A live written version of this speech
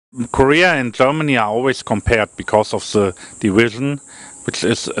Korea and Germany are always compared because of the division, which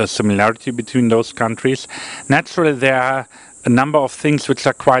is a similarity between those countries. Naturally, there are a number of things which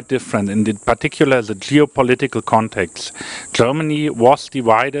are quite different, and in particular the geopolitical context. Germany was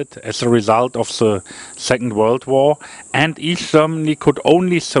divided as a result of the Second World War, and East Germany could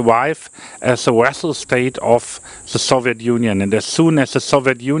only survive as a vassal state of the Soviet Union. And as soon as the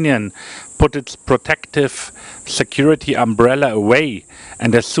Soviet Union put its protective security umbrella away,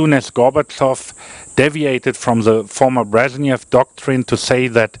 and as soon as Gorbachev deviated from the former Brezhnev doctrine to say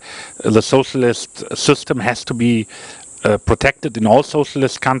that the socialist system has to be protected in all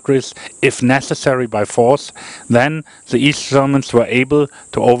socialist countries, if necessary by force, then the East Germans were able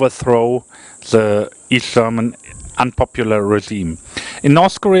to overthrow the East German unpopular regime. In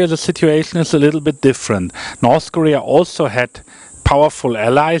North Korea the situation is a little bit different. North Korea also had powerful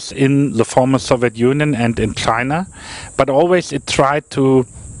allies in the former Soviet Union and in China, but always it tried to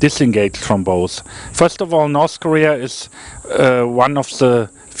disengage from both. First of all, North Korea is one of the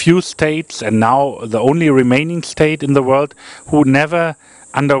few states, and now the only remaining state in the world, who never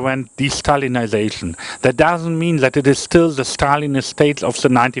underwent de-Stalinization. That doesn't mean that it is still the Stalinist state of the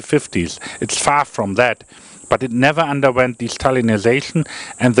 1950s. It's far from that. But it never underwent de-Stalinization,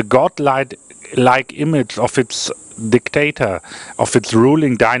 and the godlike image of its dictator, of its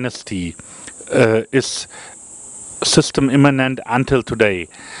ruling dynasty, is system immanent until today.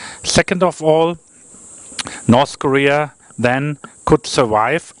 Second of all, North Korea then could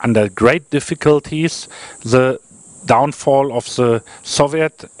survive under great difficulties the downfall of the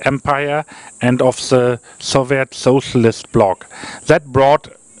Soviet Empire and of the Soviet Socialist bloc. That brought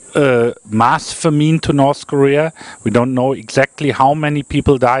mass famine to North Korea. We don't know exactly how many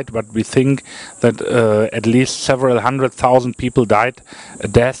people died, but we think that at least several 100,000 people died a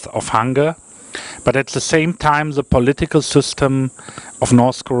death of hunger. But at the same time, the political system of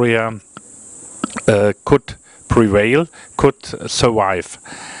North Korea could prevail, could survive.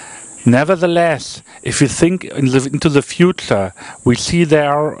 Nevertheless, if you think into the future, we see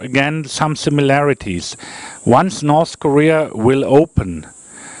there are again some similarities. Once North Korea will open,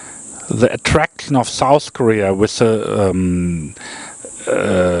 the attraction of South Korea with a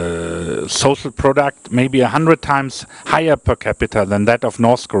social product maybe 100 times higher per capita than that of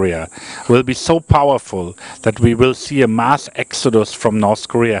North Korea will be so powerful that we will see a mass exodus from North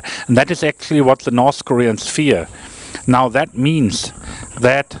Korea. And that is actually what the North Koreans fear. Now that means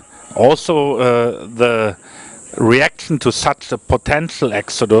that also the reaction to such a potential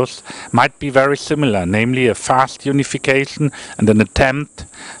exodus might be very similar, namely a fast unification and an attempt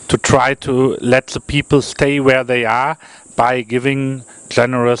to try to let the people stay where they are by giving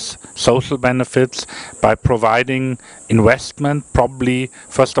generous social benefits, by providing investment, probably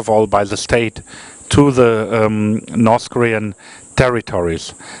first of all by the state, to the North Korean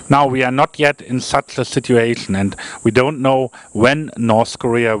territories. Now we are not yet in such a situation, and we don't know when North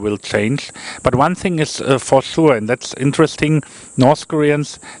Korea will change. But one thing is for sure, and that's interesting, North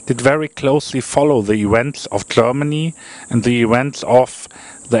Koreans did very closely follow the events of Germany and the events of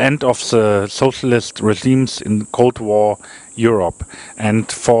the end of the socialist regimes in Cold War Europe.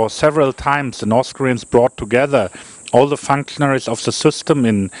 And for several times the North Koreans brought together all the functionaries of the system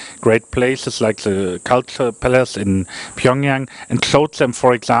in great places like the Culture Palace in Pyongyang and showed them,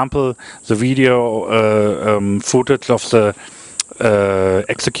 for example, the video footage of the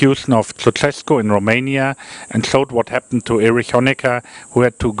execution of Ceausescu in Romania, and showed what happened to Erich Honecker, who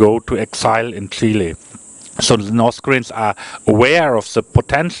had to go to exile in Chile. So the North Koreans are aware of the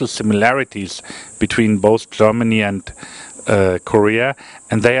potential similarities between both Germany and Korea,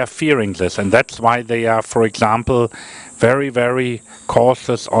 and they are fearing this, and that's why they are, for example, very, very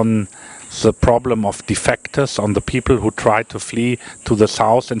cautious on the problem of defectors, on the people who try to flee to the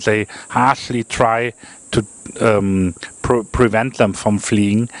south, and they harshly try to prevent them from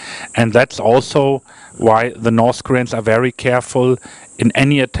fleeing. And that's also why the North Koreans are very careful in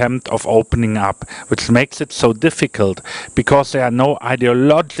any attempt of opening up, which makes it so difficult, because there are no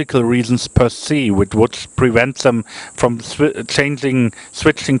ideological reasons per se which would prevent them from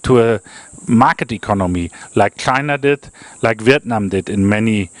switching to a market economy like China did, like Vietnam did in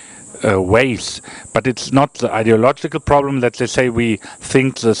many ways. But it's not the ideological problem that they say we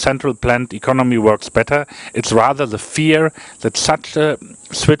think the central planned economy works better. It's rather the fear that such a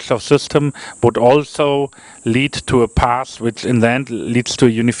switch of system would also lead to a path which in the end leads to a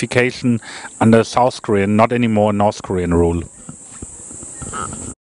unification under South Korean, not anymore North Korean rule.